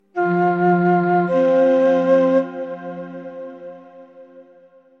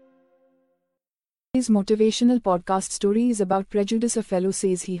Today's motivational podcast story is about prejudice. A fellow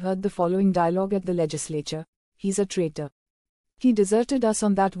says he heard the following dialogue at the legislature: "He's a traitor. He deserted us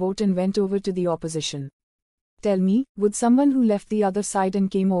on that vote and went over to the opposition. Tell me, would someone who left the other side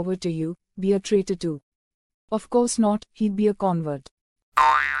and came over to you be a traitor too? Of course not, he'd be a convert."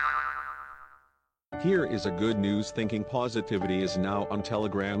 Here is a good news. Thinking Positivity is now on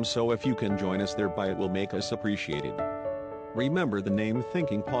Telegram, so if you can join us there, it will make us appreciated. Remember the name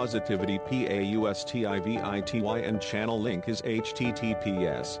Thinking Positivity, PAUSTIVITY, and channel link is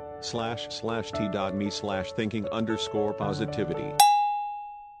https://t.me/thinking_positivity.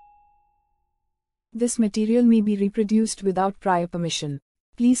 This material may be reproduced without prior permission.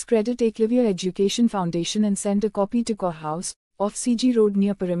 Please credit Eklavya Education Foundation and send a copy to Kaur House, off CG Road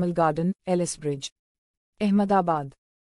near Parimal Garden, Ellis Bridge, Ahmedabad.